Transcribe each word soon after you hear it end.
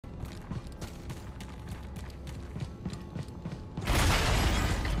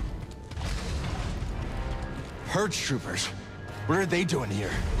Purge troopers. What are they doing here?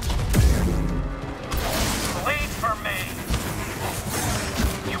 Lead for me!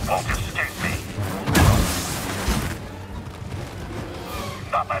 You won't escape me!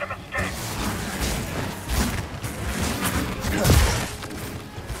 Not let him escape!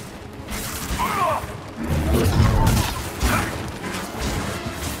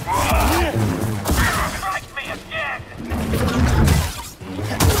 Strike me again!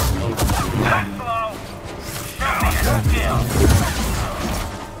 That's slow! Show me your skill!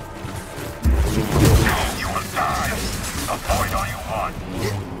 You will die! Avoid all you want!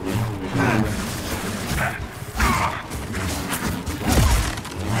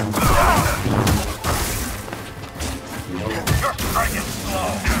 Your strike is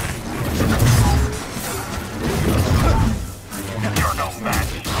slow! You're no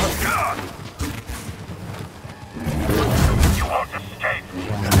match! You won't escape!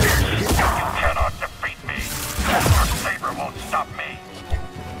 You cannot defeat me! Your saber won't stop me!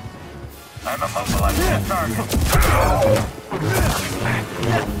 I'm immobilizing the target!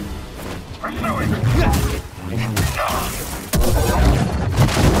 Pursuing! No!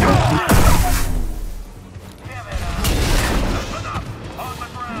 Give it up! Listen up! On the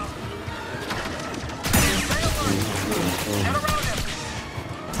ground! Stay alert! Get around him!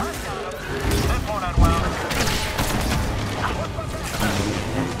 I got him! This won't end well! What's my back?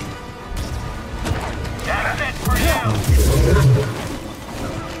 That's it for you!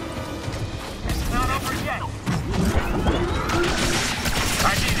 It's not over yet! I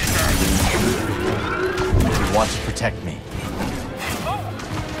needed that! You want to protect me. Oh!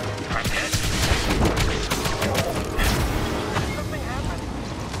 I did? Something happened.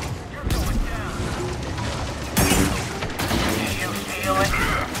 You're going down. Do you feel it?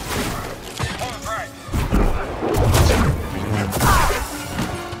 Hold right.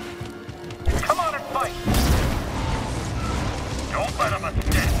 Come on and fight! Don't let him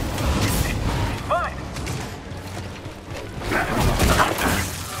escape. He's fine.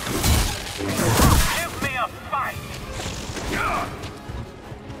 Give me a fight!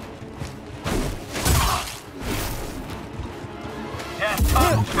 Yeah,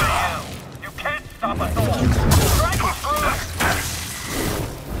 tough for you. You can't stop us all. Strike through!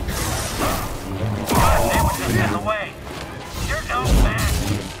 They were just in the way. You're no match.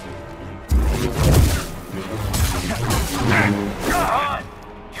 Run!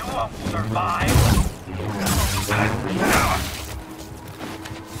 You won't survive.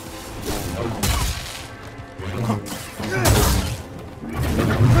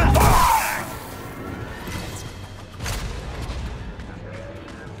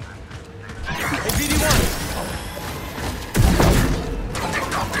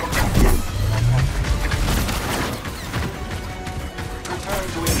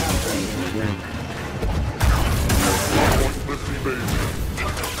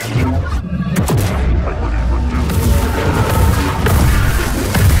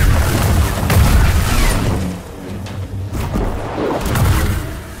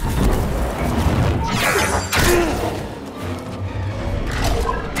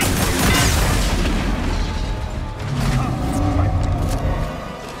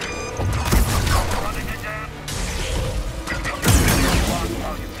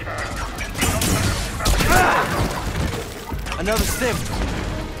 Another sim.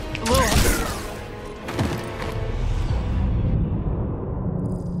 A little.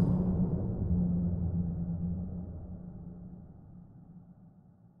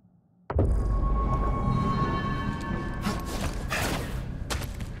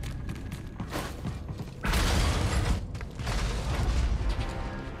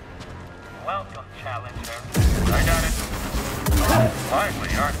 Welcome, Challenger. I got it.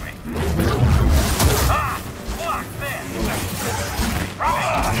 Lively, aren't we? Ah! Block this!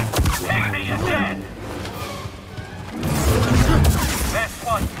 Right! Take me again! This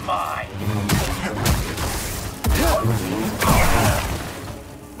one's mine! You don't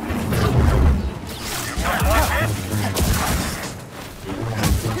like this?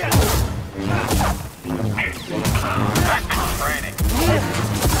 I've been training.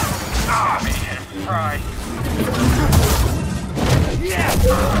 Me and Fry.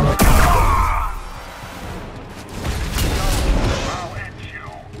 I'll end you.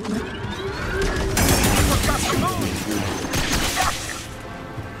 Forgot the move. Got you.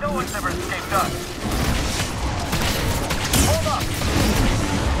 No one's ever escaped us. Hold up.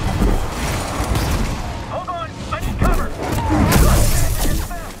 Hold on. I need cover. It's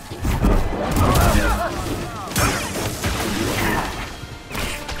them.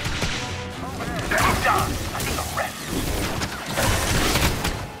 Done. I need a rest.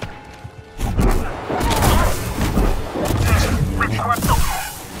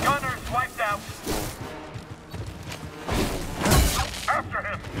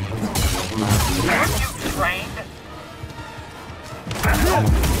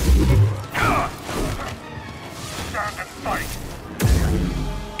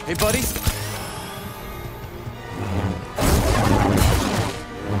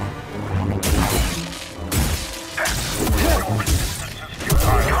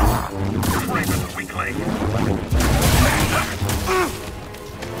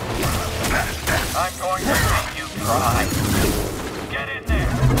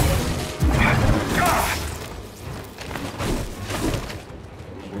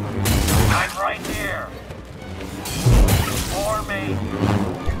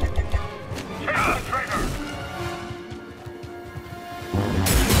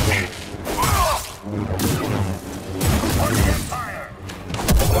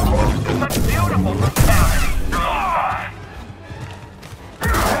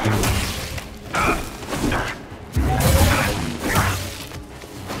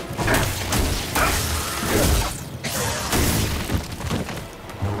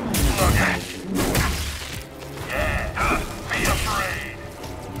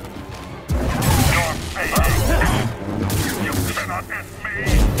 My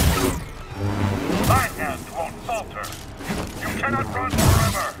hand won't falter. You cannot run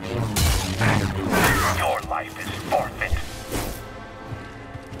forever. Your life is forfeit.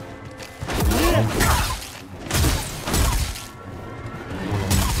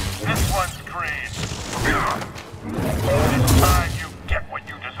 This one's green. It's time you get what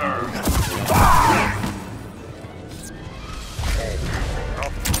you deserve.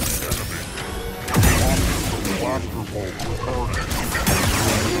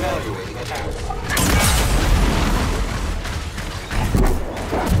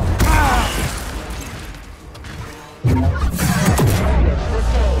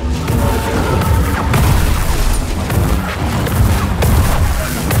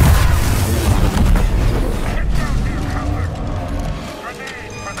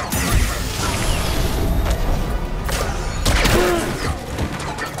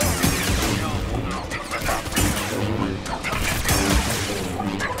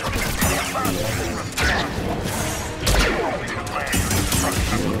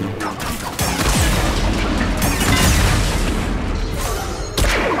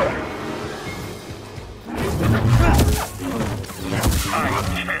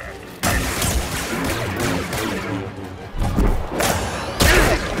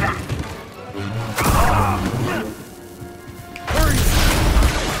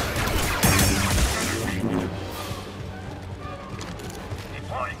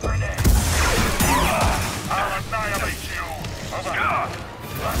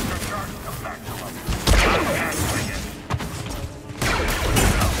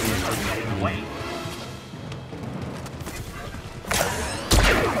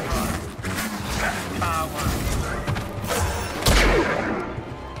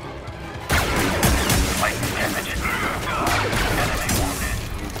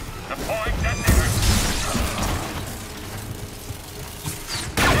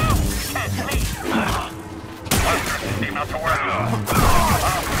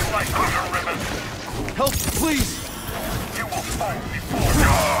 Help, please! You will fall before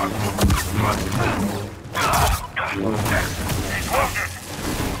God. He's wounded.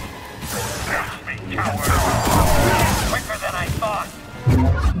 Face me, coward. Quicker than I thought.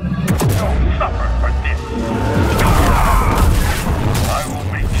 You'll suffer for this. I will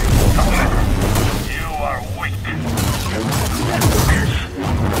make you suffer. You are weak.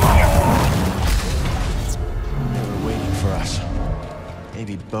 They were waiting for us.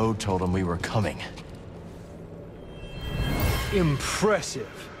 Maybe Bo told them we were coming. Impressive.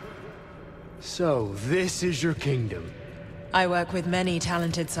 So, this is your kingdom. I work with many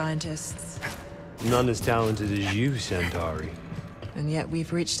talented scientists. None as talented as you, Centauri. And yet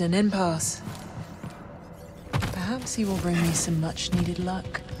we've reached an impasse. Perhaps he will bring me some much-needed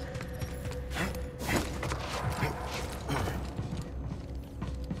luck.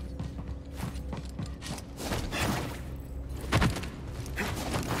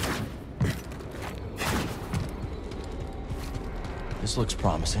 This looks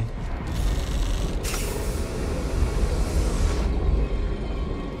promising.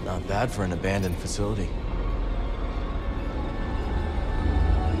 Not bad for an abandoned facility.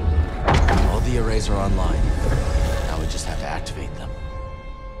 All the arrays are online. Now we just have to activate them.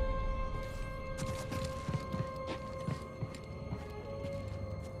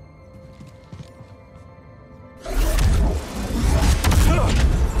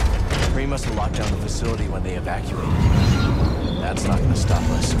 Kree must have locked down the facility when they evacuated. That's not gonna stop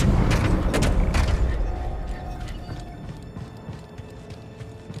us.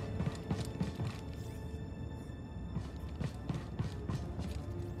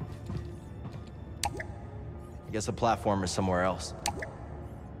 I guess the platform is somewhere else.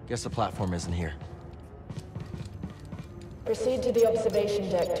 Guess the platform isn't here. Proceed to the observation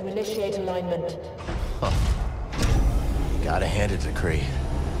deck to initiate alignment. Huh. Gotta hand it to Kree.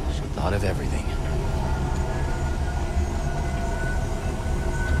 She thought of everything.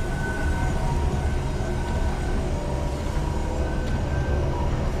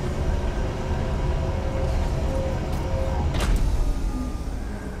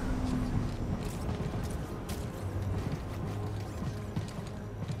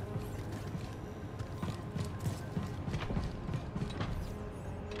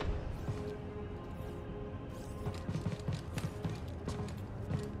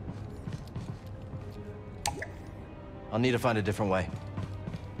 I'll need to find a different way.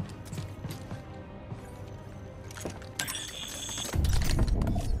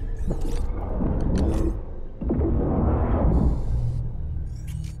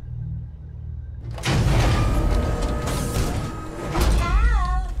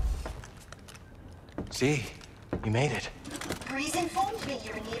 See, you made it. Grease informed me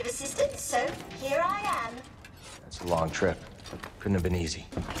you're in need of assistance, so here I am. It's a long trip. Couldn't have been easy.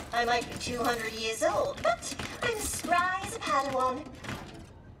 I might be 200 years old, but I'm as spry as a Padawan.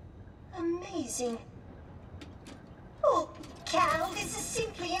 Amazing. Oh, Cal, this is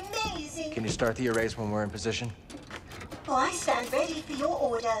simply amazing. Can you start the arrays when we're in position? Oh, I stand ready for your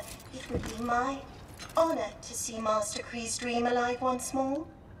order. It would be my honor to see Master Kree's dream alive once more.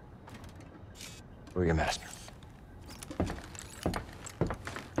 We're your master.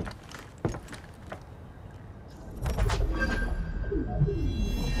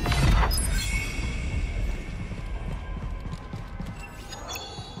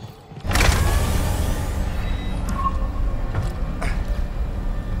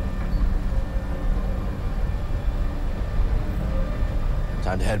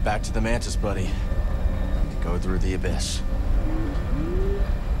 Time to head back to the Mantis, buddy. Go through the abyss.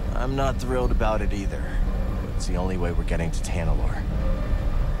 I'm not thrilled about it either. But it's the only way we're getting to Tanalorr.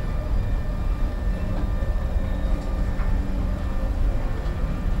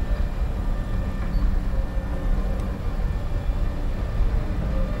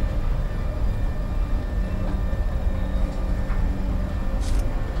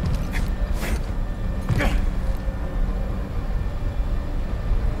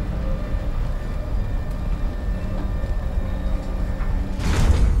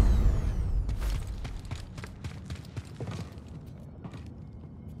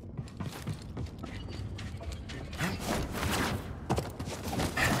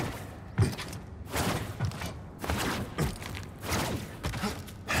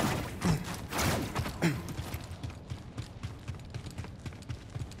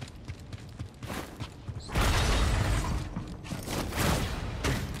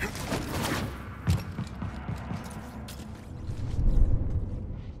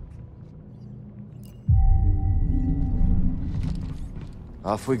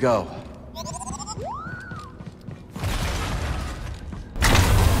 Off we go.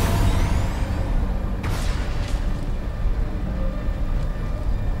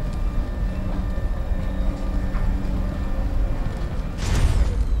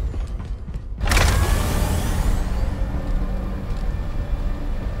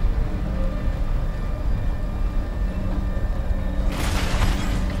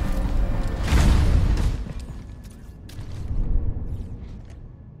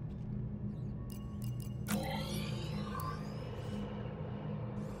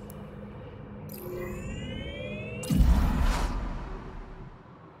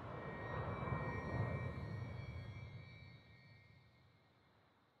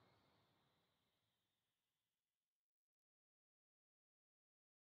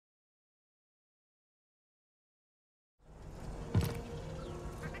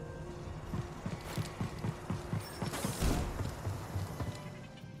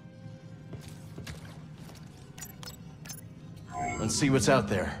 Let's see what's out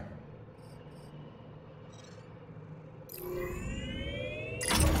there.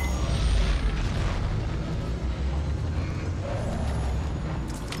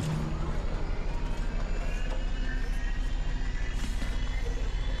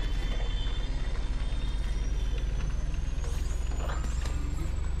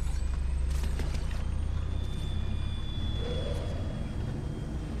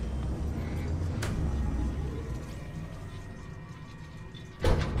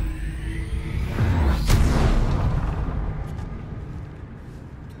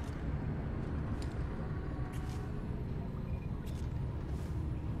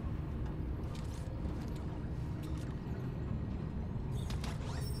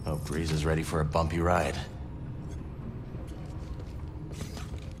 Hope Breeze is ready for a bumpy ride.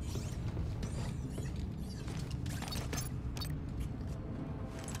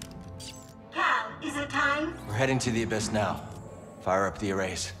 Cal, is it time? We're heading to the abyss now. Fire up the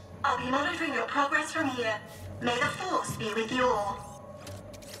arrays. I'll be monitoring your progress from here. May the Force be with you all.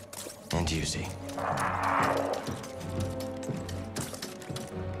 And you, Z.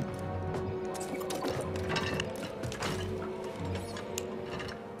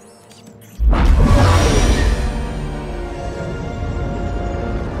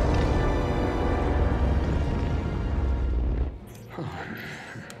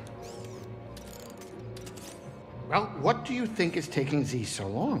 Well, what do you think is taking Z so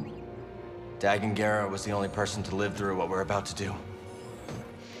long? Dagan Gera was the only person to live through what we're about to do.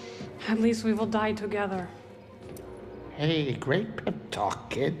 At least we will die together. Hey, great pep talk,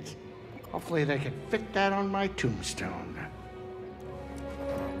 kids. Hopefully they can fit that on my tombstone.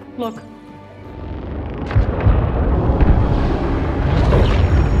 Look.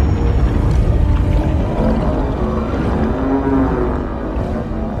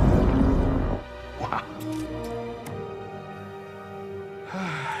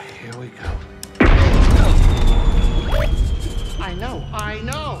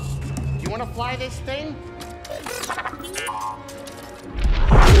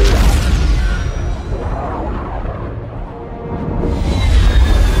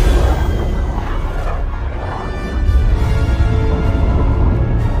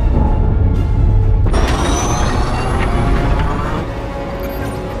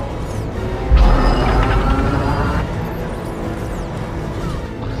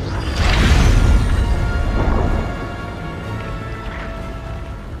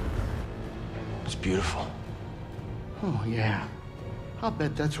 I'll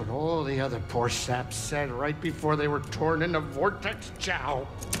bet that's what all the other poor saps said right before they were torn into Vortex Chow.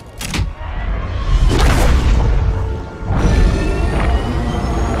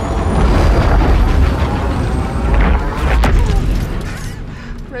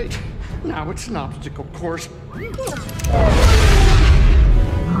 Great. Now it's an obstacle course.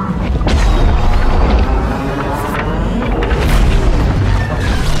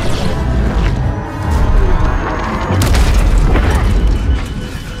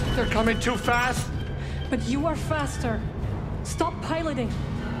 They're coming too fast. But you are faster. Stop piloting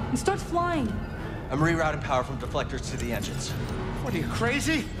and start flying. I'm rerouting power from deflectors to the engines. What are you,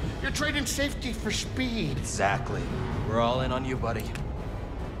 crazy? You're trading safety for speed. Exactly. We're all in on you, buddy.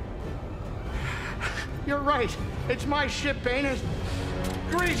 You're right. It's my ship, ain't it?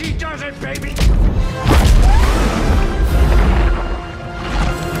 Greasy does it, baby!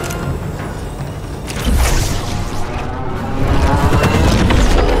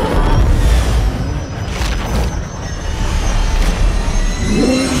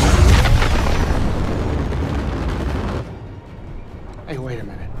 Hey, wait a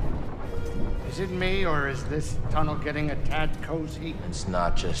minute. Is it me, or is this tunnel getting a tad cozy? It's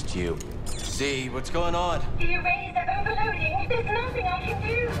not just you. Z, what's going on? The arrays are overloading. There's nothing I can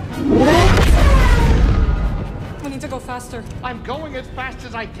do. We need to go faster. I'm going as fast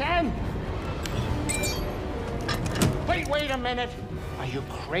as I can. Wait a minute. Are you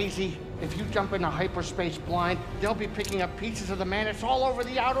crazy? If you jump into hyperspace blind, they'll be picking up pieces of the Mantis all over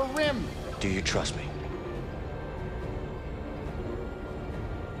the outer rim. Do you trust me?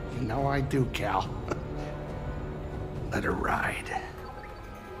 You know I do, Cal. Let her ride.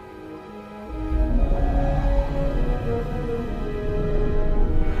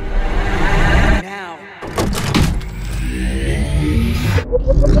 Now.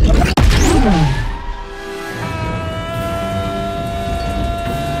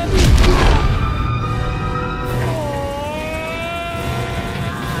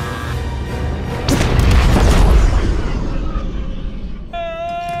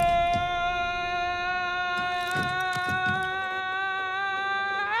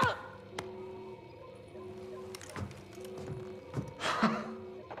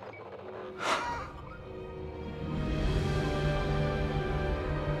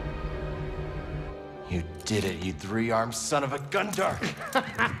 You did it, you three-armed son of a Gundar!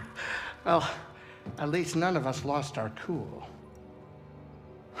 Well, at least none of us lost our cool.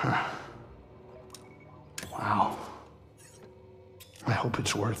 Huh. Wow. I hope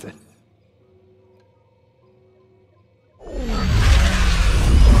it's worth it.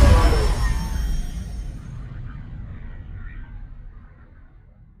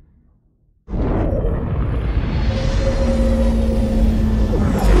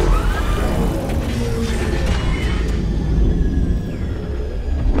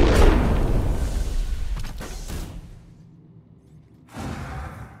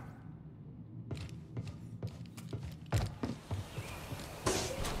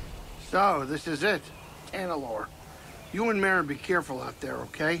 So, this is it. Annalore. You and Maren be careful out there,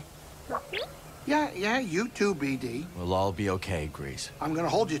 okay? Yeah, you too, BD. We'll all be okay, Grease. I'm gonna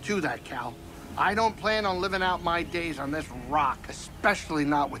hold you to that, Cal. I don't plan on living out my days on this rock, especially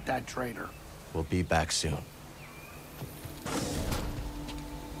not with that traitor. We'll be back soon.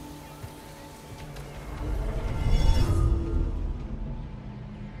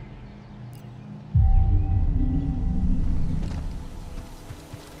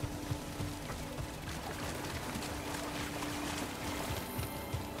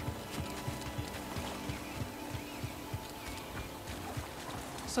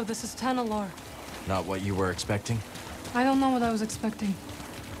 So this is Tanalor. Not what you were expecting? I don't know what I was expecting.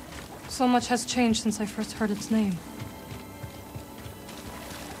 So much has changed since I first heard its name.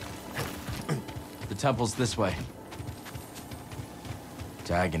 The temple's this way.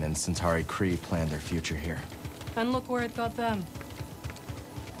 Dagon and Centauri Kree planned their future here. And look where it got them.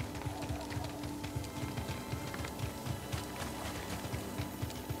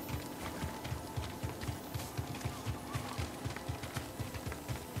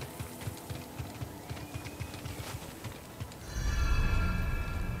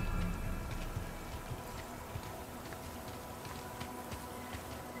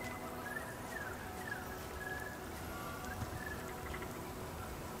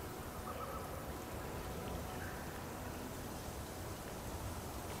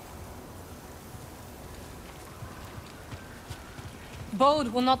 Bode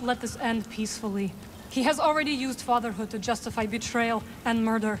will not let this end peacefully. He has already used fatherhood to justify betrayal and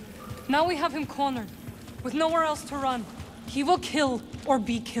murder. Now we have him cornered, with nowhere else to run. He will kill or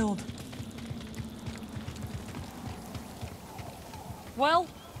be killed. Well?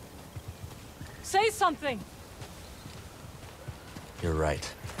 Say something! You're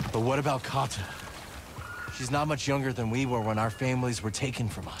right. But what about Kata? She's not much younger than we were when our families were taken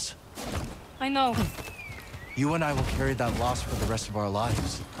from us. I know. You and I will carry that loss for the rest of our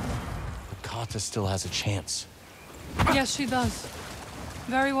lives. But Kata still has a chance. Yes, she does.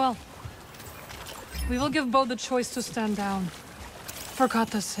 Very well. We will give Bo the choice to stand down. For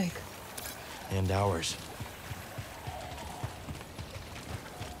Kata's sake. And ours.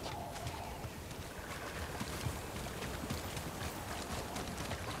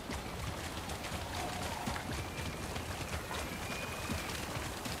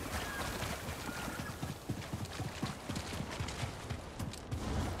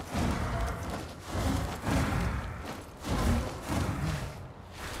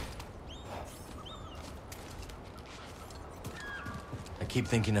 I keep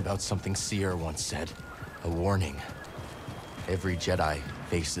thinking about something Seer once said. A warning. Every Jedi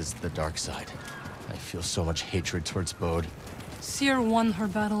faces the dark side. I feel so much hatred towards Bode. Seer won her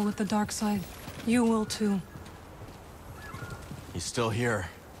battle with the dark side. You will too. He's still here.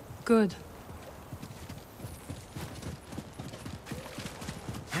 Good.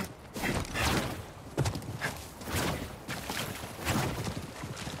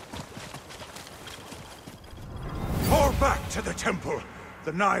 Fall back to the temple.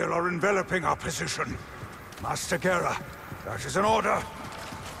 The Nile are enveloping our position. Master Gera, that is an order.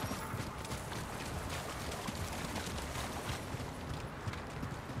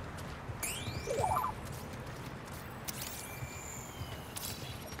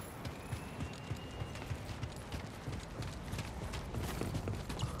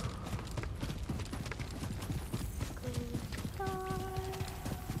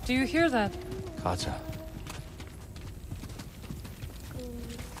 Do you hear that? Kata.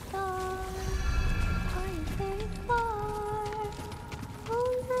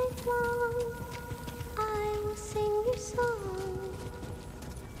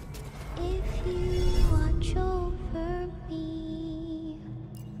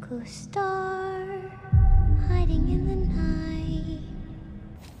 Star, hiding in the night.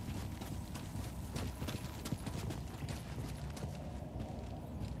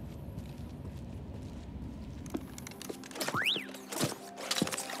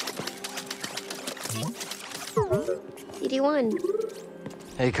 CD1.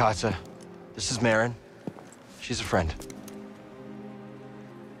 Hey, Kata. This is Marin. She's a friend.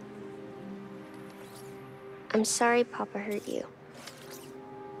 I'm sorry Papa hurt you.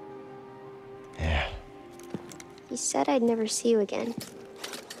 Yeah. He said I'd never see you again.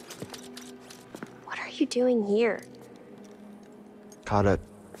 What are you doing here? Kata,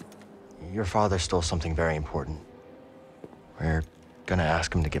 your father stole something very important. We're gonna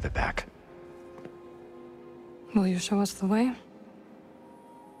ask him to give it back. Will you show us the way?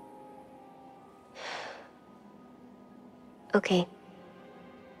 Okay.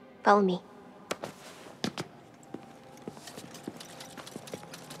 Follow me.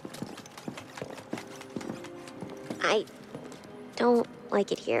 I don't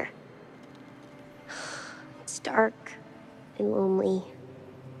like it here. It's dark and lonely.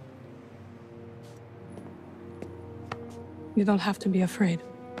 You don't have to be afraid.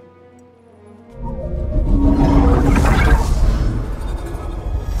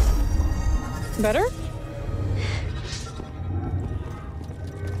 Better?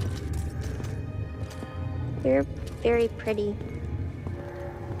 You're very pretty.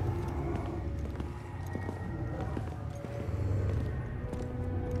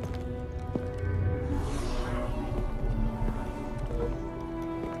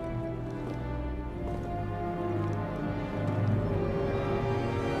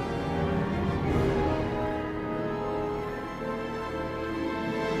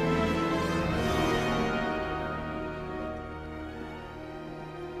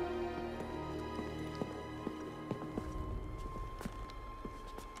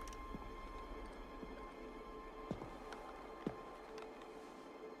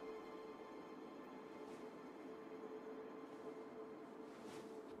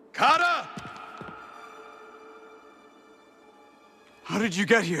 Kata! How did you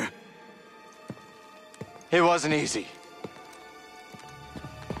get here? It wasn't easy.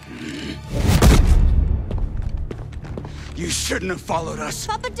 You shouldn't have followed us.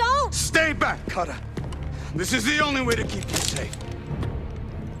 Papa, don't! Stay back, Kata. This is the only way to keep you safe.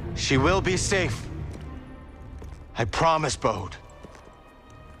 She will be safe. I promise, Bode.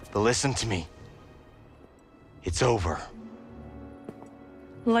 But listen to me. It's over.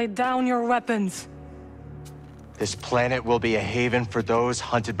 Lay down your weapons. This planet will be a haven for those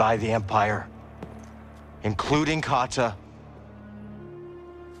hunted by the Empire, including Kata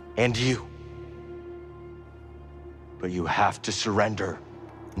And you. But you have to surrender.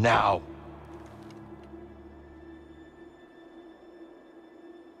 Now.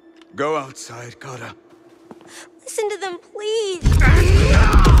 Go outside, Kara. Listen to them, please!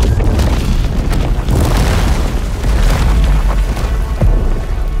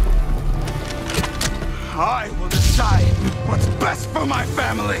 I will decide what's best for my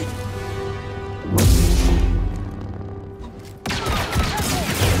family!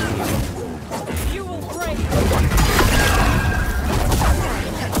 You will break!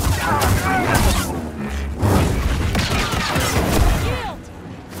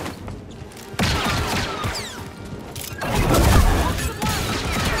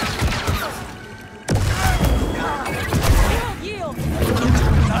 Yield!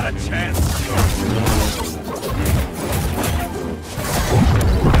 Not a chance!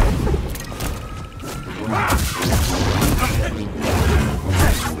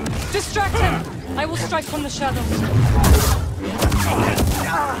 Distract him! I will strike from the shadows.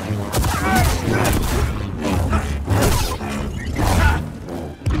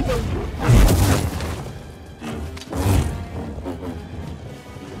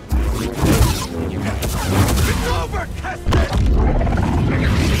 It's over, Kestis!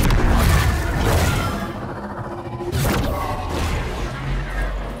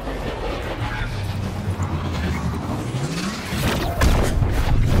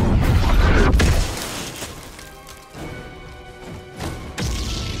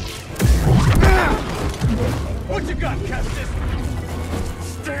 What you got, Kestis?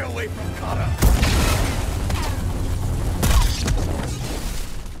 Stay away from Kara.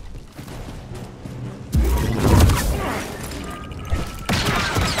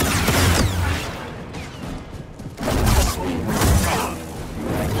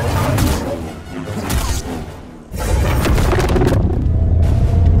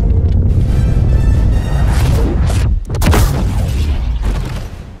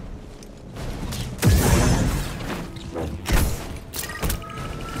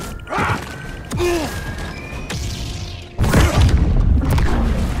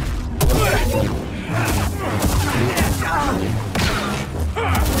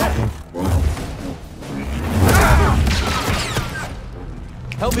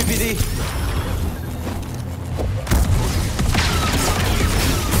 Help me, BD.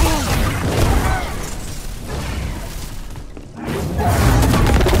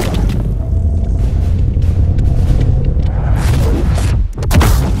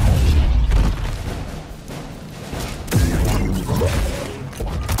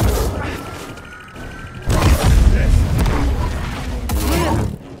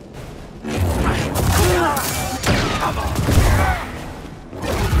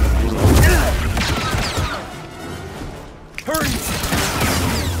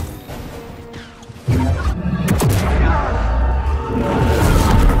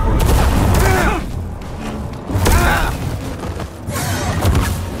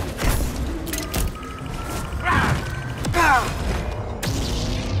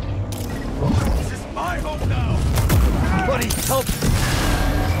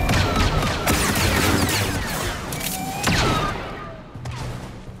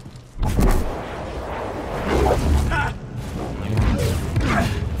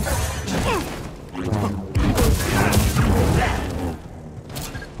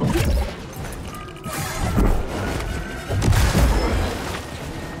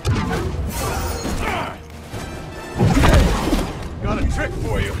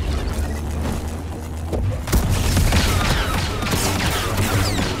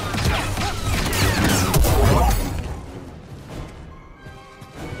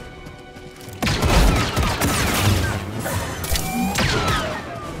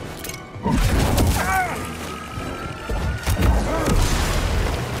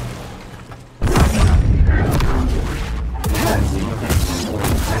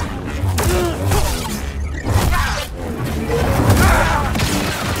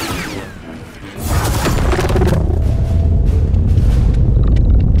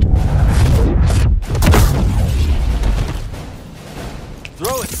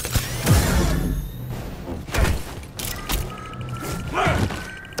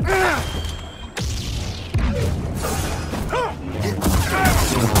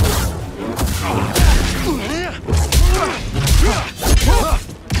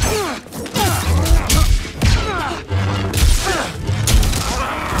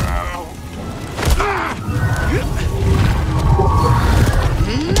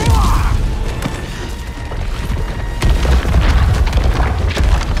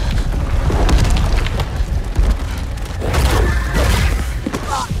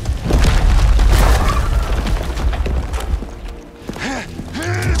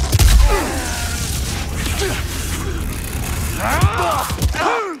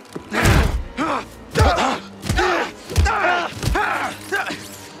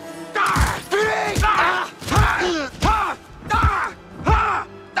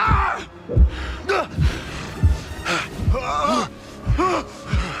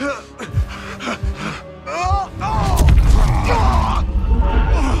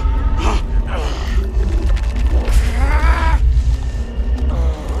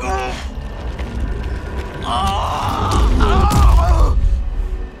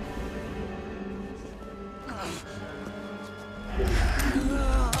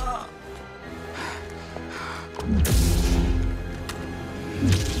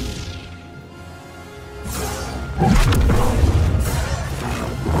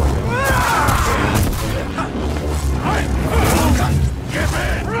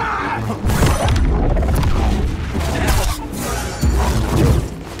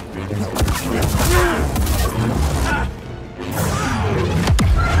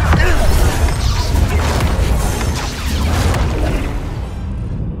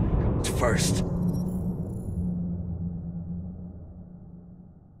 First.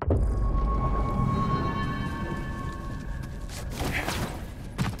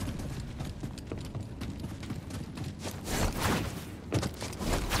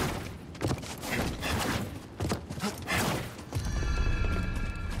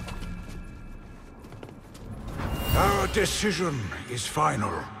 Our decision is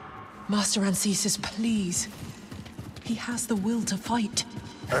final. Master Ancesis, please. He has the will to fight.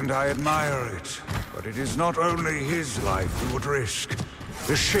 And I admire it. But it is not only his life we would risk.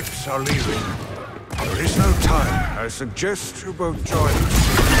 The ships are leaving. There is no time. I suggest you both join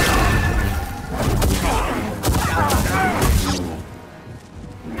us.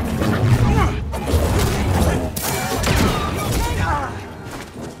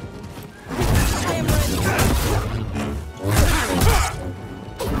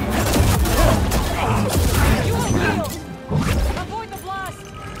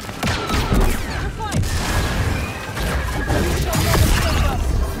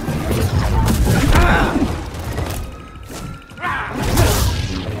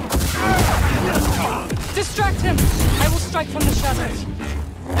 Distract him! I will strike from the shadows.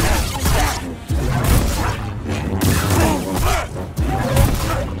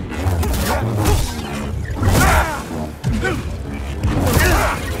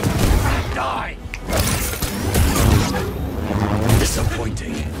 Die!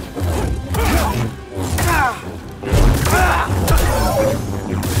 Disappointing.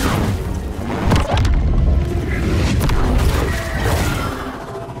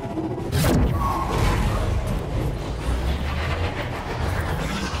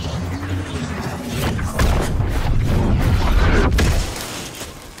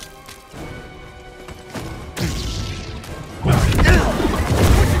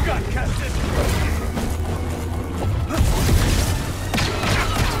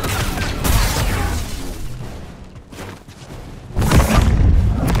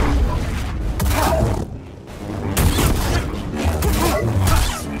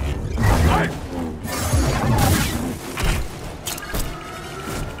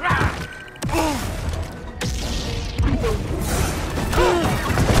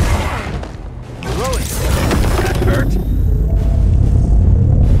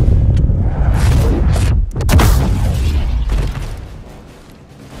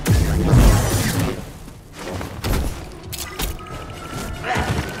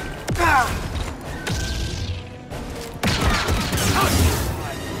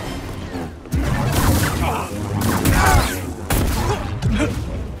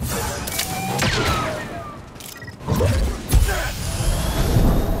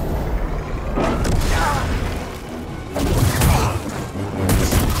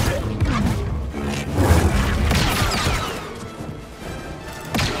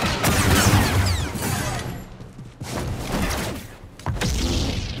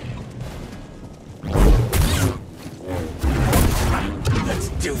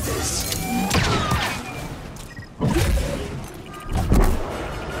 Do this.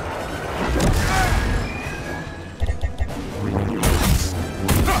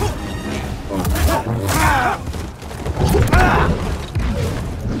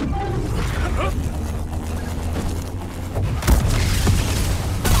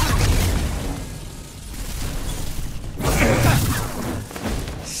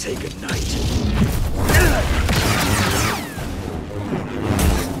 Say goodnight.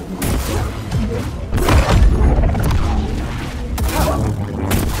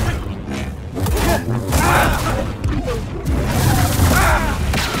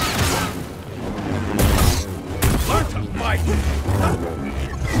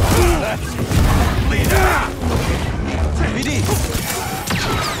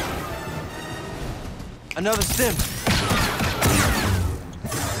 Another stim.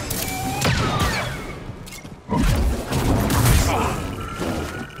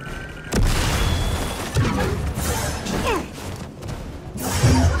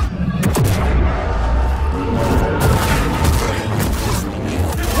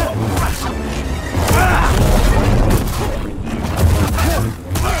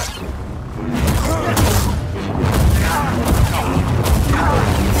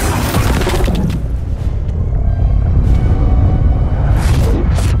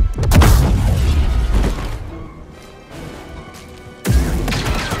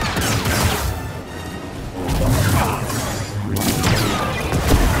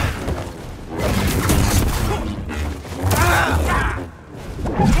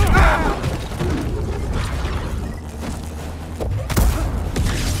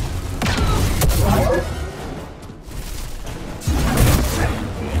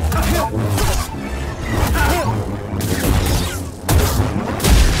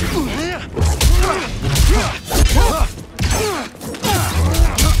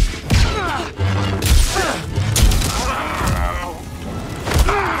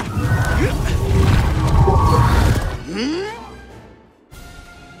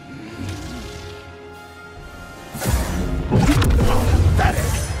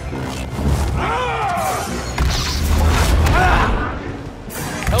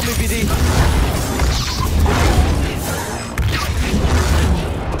 Help me, BD.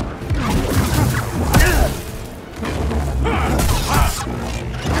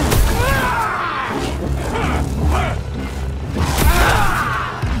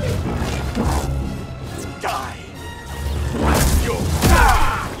 Die!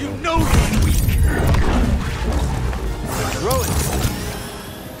 You know you're weak! Throw it!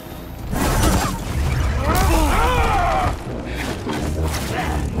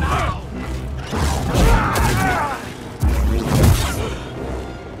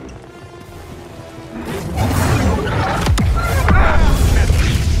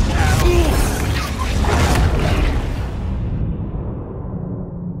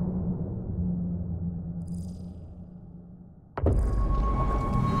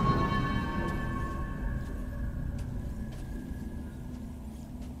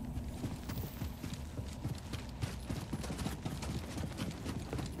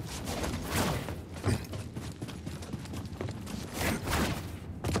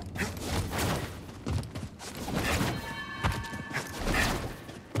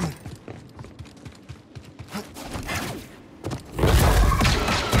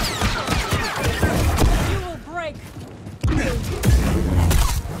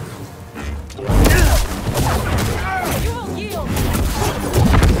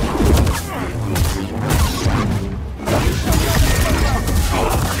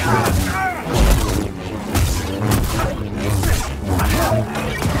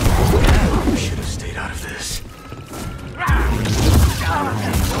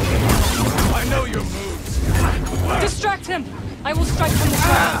 Distract him! I will strike from the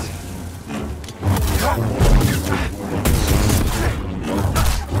sides.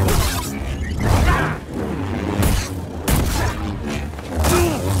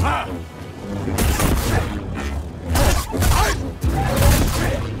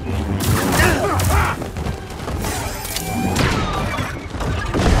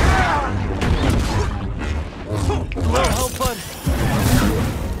 Well, help, bud.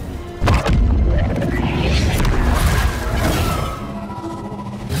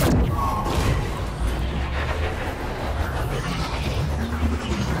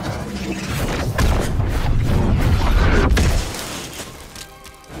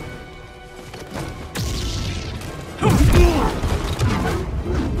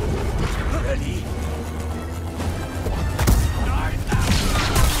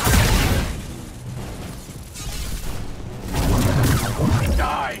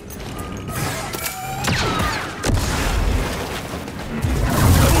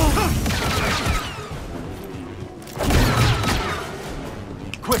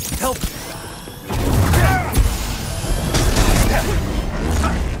 Quick, help!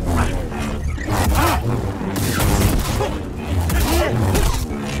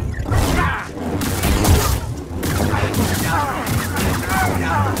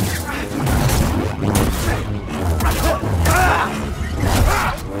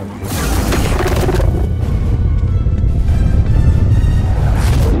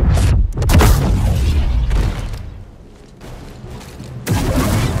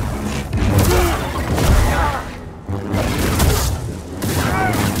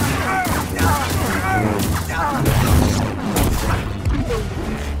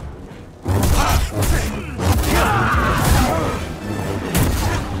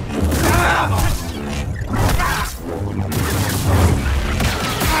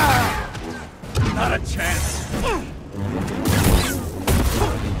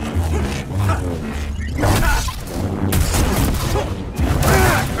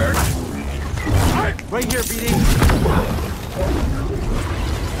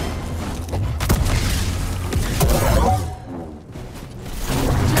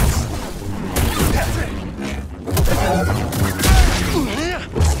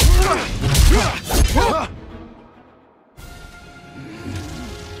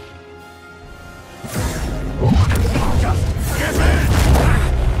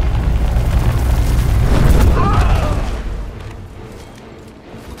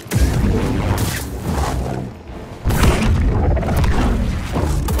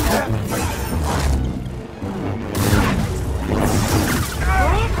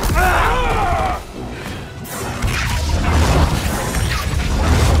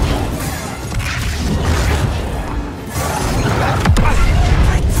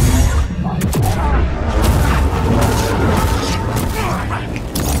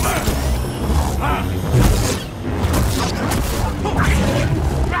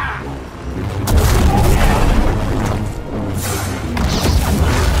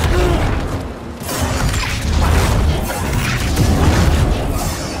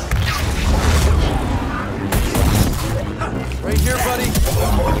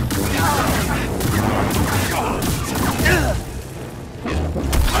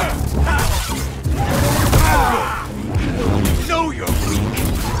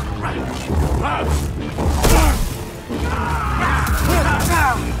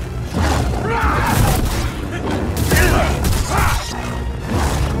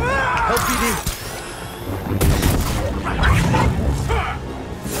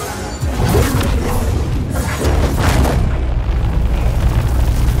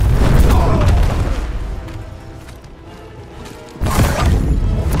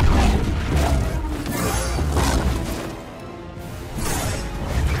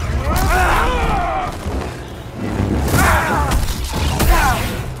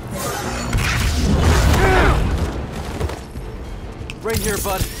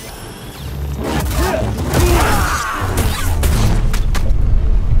 bud.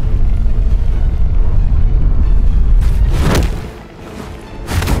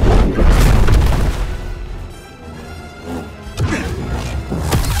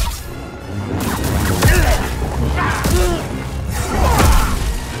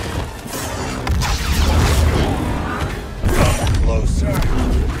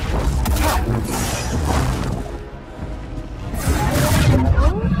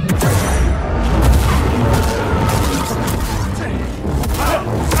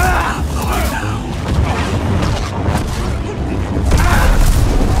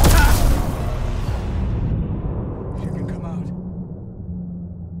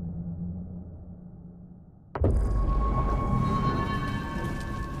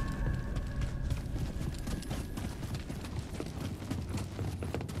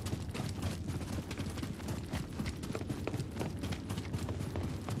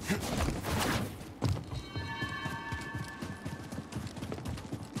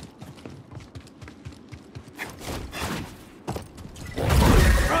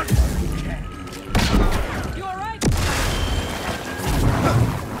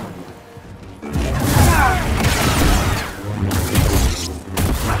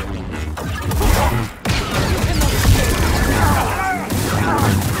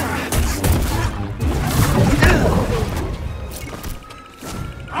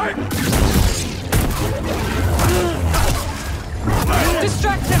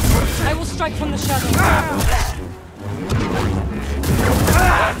 Distract him! I will strike from the shadows.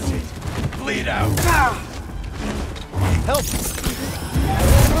 That's it. Bleed out. Help!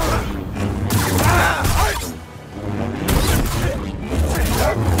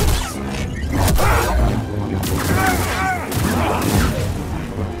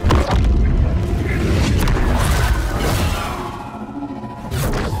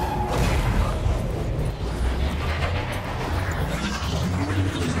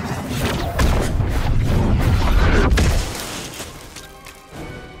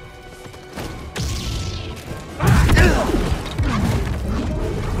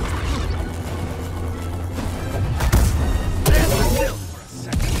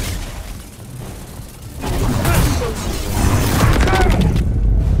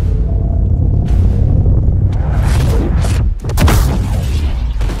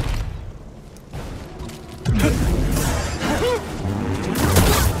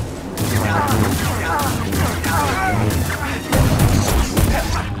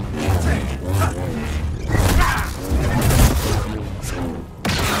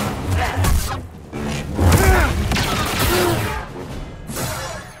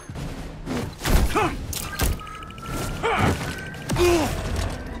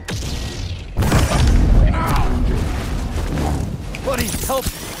 Buddy, help!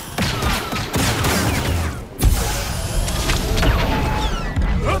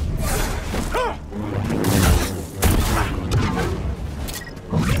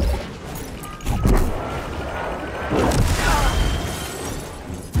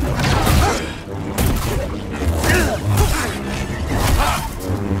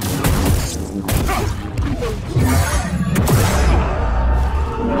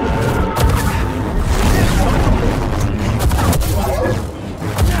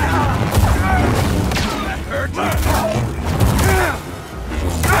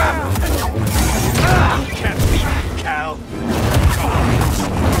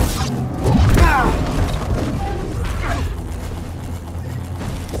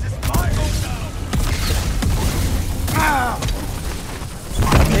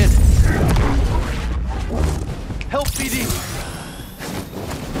 Help, BD!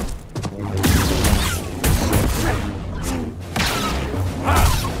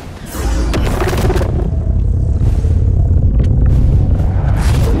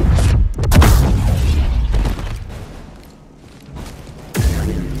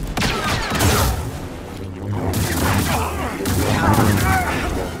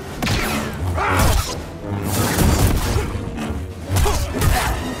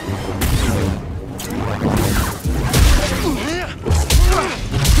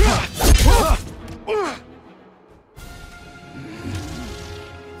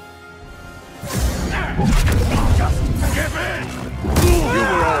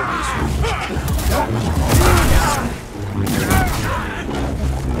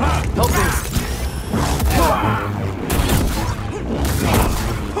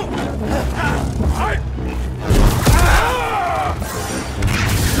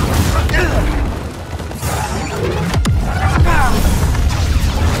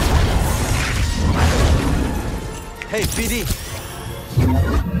 Hey, BD!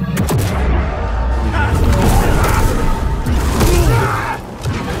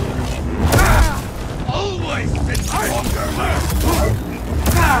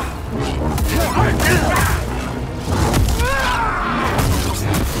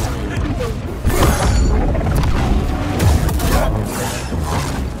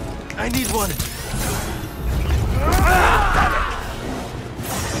 I need one.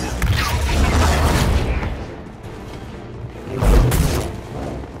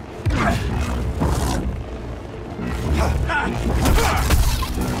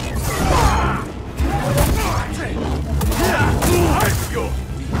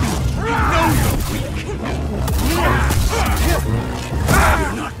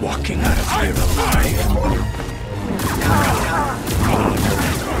 You're not walking out of here alive.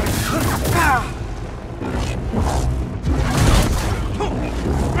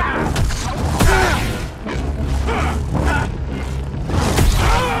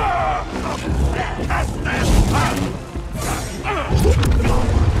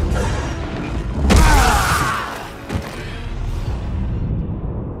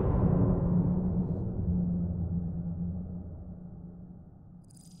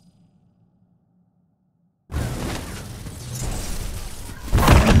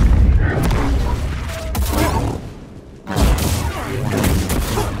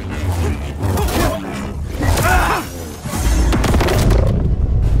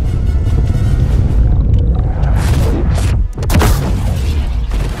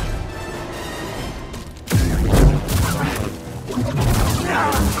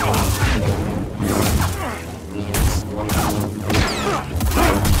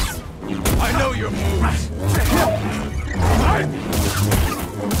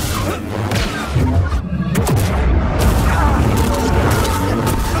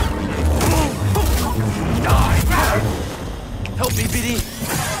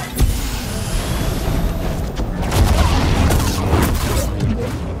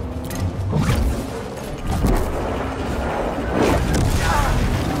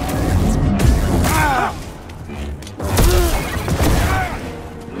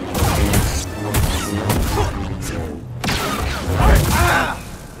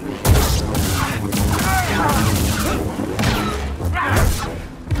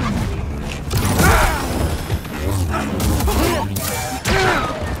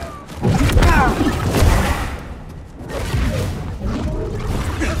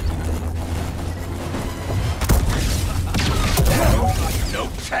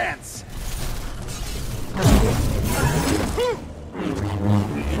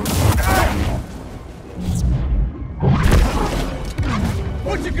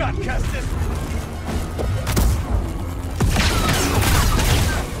 What you got, Kestis?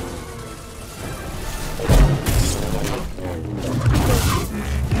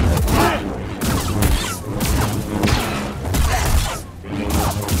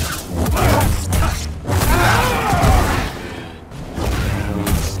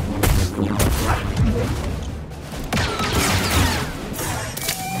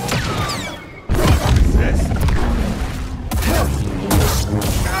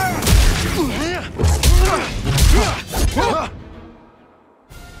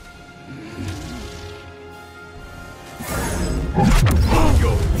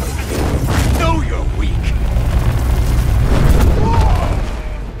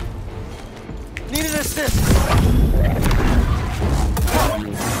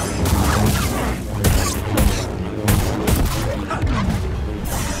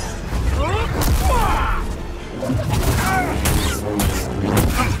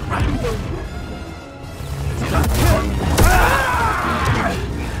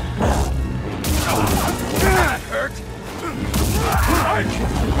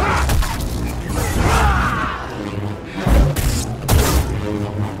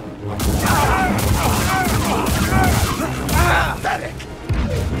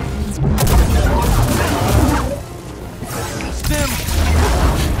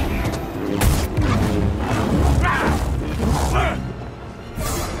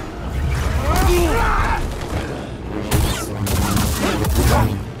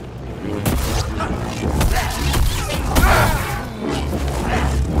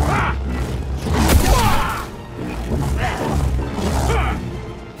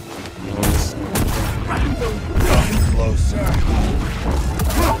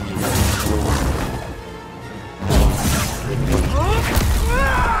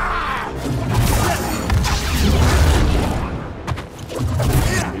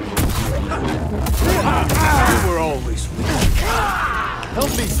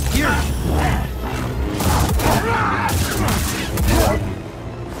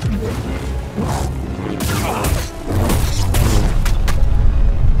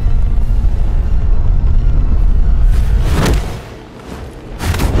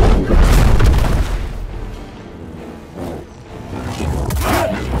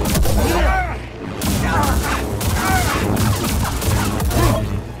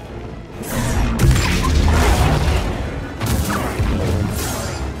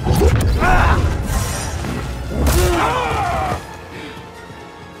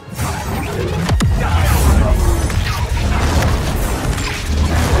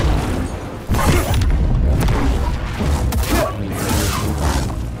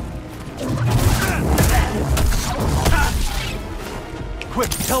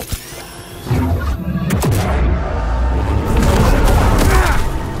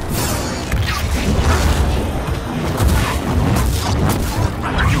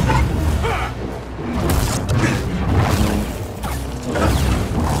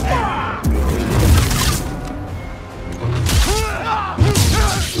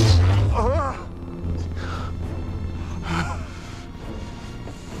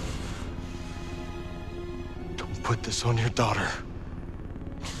 curse on your daughter.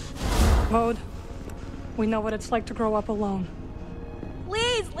 Bode, we know what it's like to grow up alone.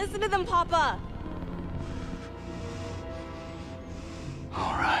 Please, listen to them, Papa!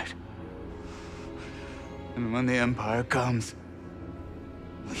 All right. And when the Empire comes,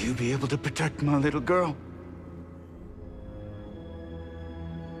 will you be able to protect my little girl?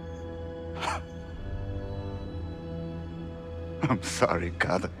 I'm sorry,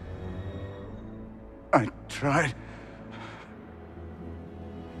 Kada. I tried.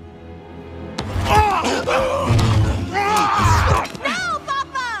 No,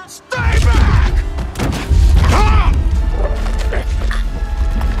 Papa! Stay back!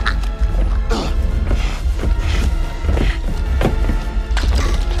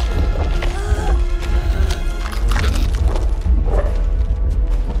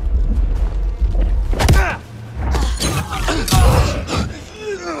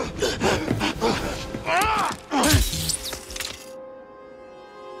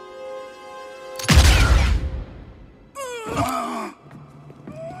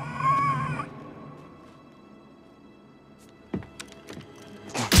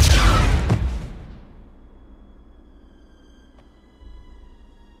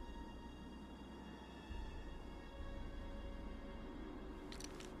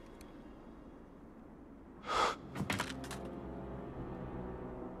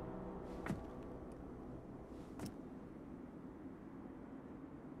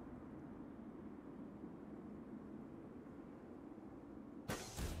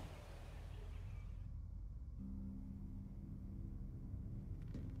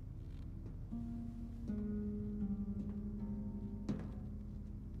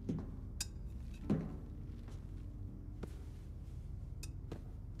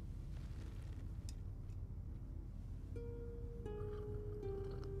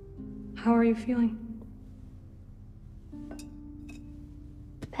 How are you feeling?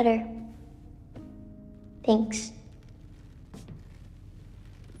 Better. Thanks.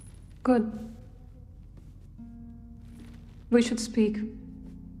 Good. We should speak.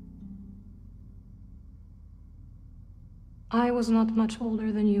 I was not much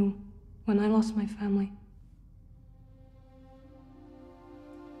older than you when I lost my family.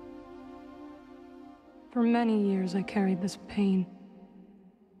 For many years I carried this pain.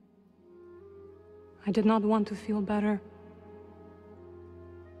 I did not want to feel better.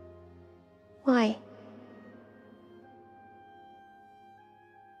 Why?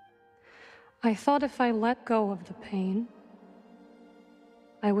 I thought if I let go of the pain,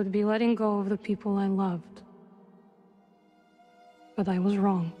 I would be letting go of the people I loved. But I was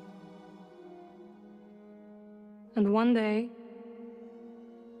wrong. And one day,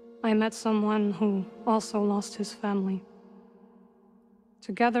 I met someone who also lost his family.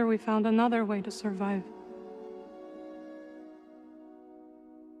 Together we found another way to survive.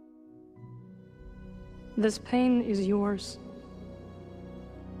 This pain is yours.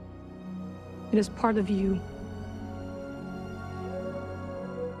 It is part of you.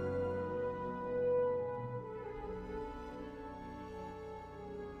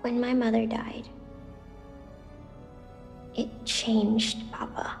 When my mother died, it changed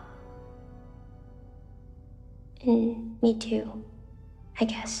Papa. And me too, I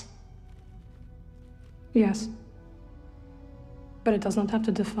guess. Yes. But it does not have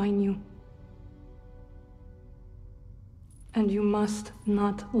to define you. And you must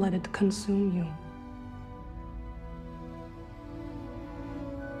not let it consume you.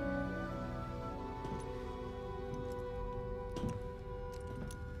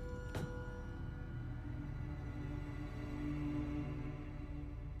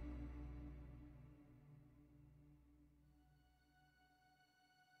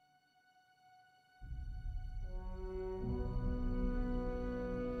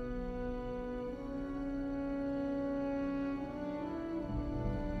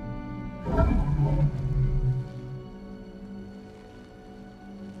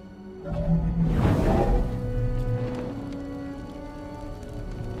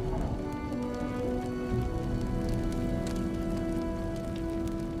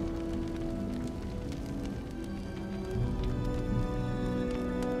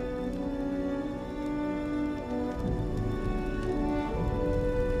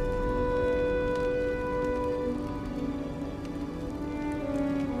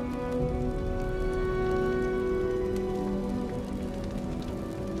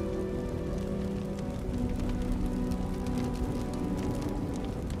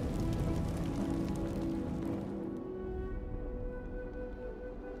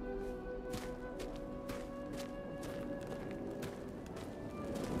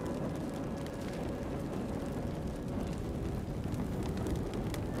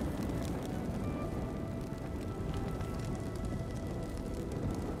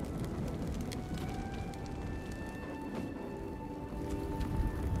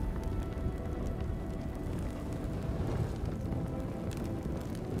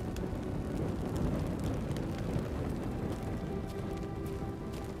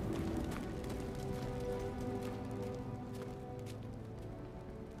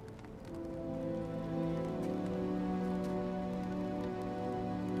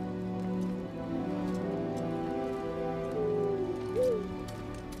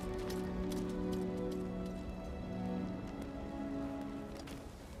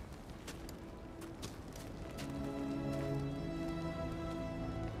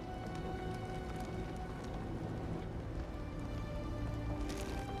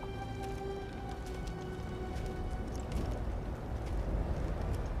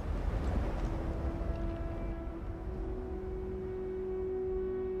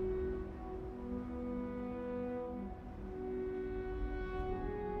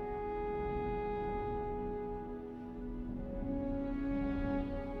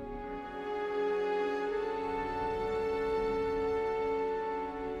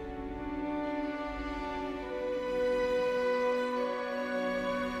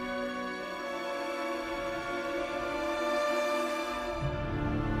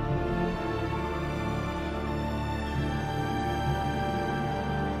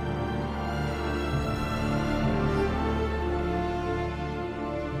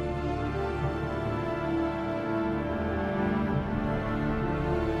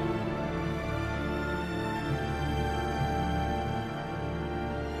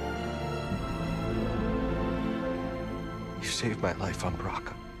 saved my life on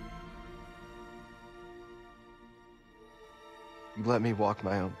Bracca. You let me walk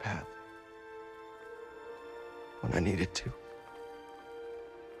my own path when I needed to.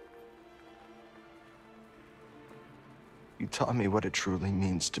 You taught me what it truly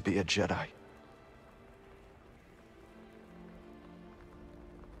means to be a Jedi.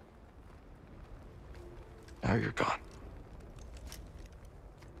 Now you're gone.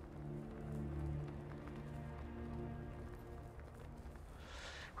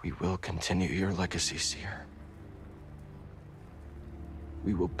 We will continue your legacy, Seer.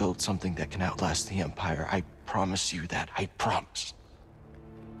 We will build something that can outlast the Empire. I promise you that. I promise.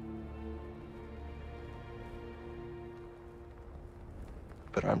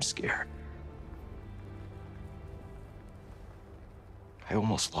 But I'm scared. I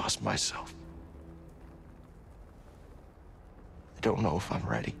almost lost myself. I don't know if I'm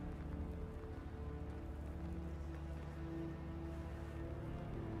ready.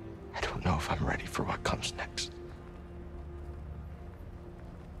 I don't know if I'm ready for what comes next.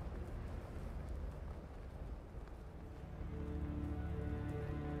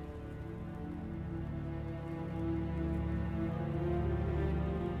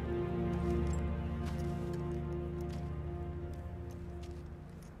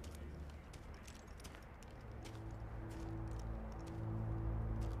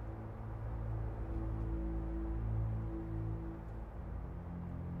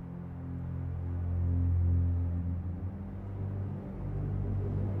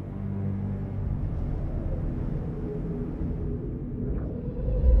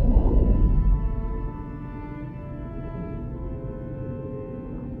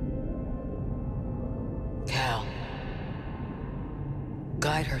 Cal.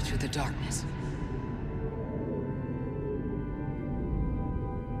 Guide her through the darkness.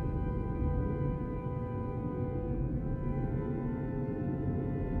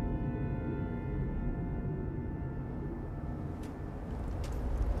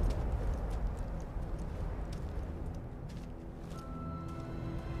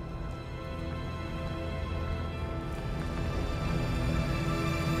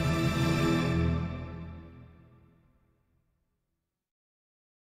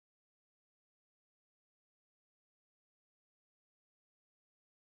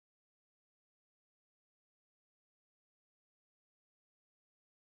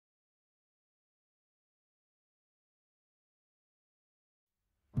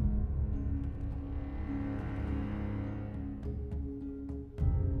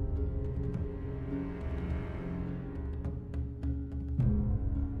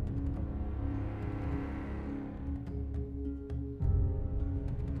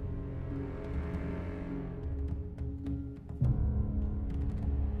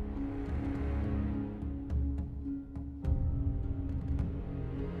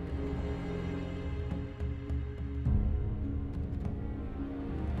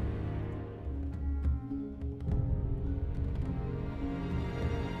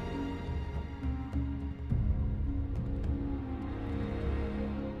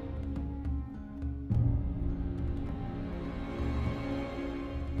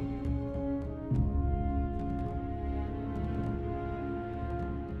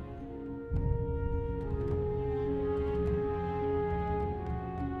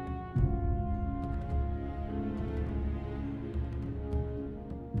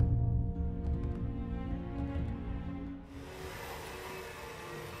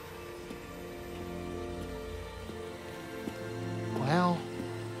 Well,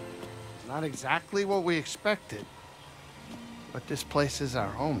 not exactly what we expected. But this place is our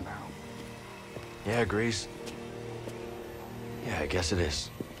home now. Yeah, Grease. Yeah, I guess it is.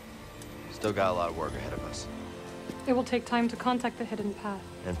 Still got a lot of work ahead of us. It will take time to contact the hidden path.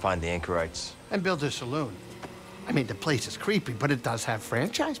 And find the anchorites. And build a saloon. I mean, the place is creepy, but it does have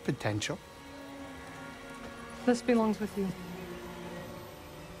franchise potential. This belongs with you.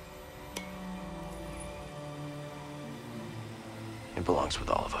 It belongs with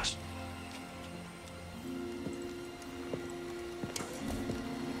all of us.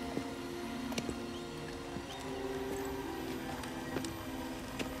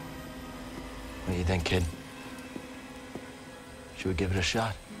 What do you think, kid? Should we give it a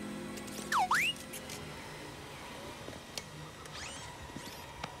shot?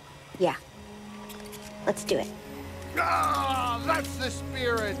 Yeah. Let's do it. Ah, that's the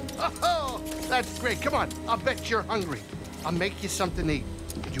spirit. Oh, that's great. Come on, I'll bet you're hungry. I'll make you something to eat.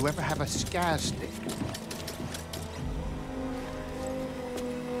 Did you ever have a scaz stick?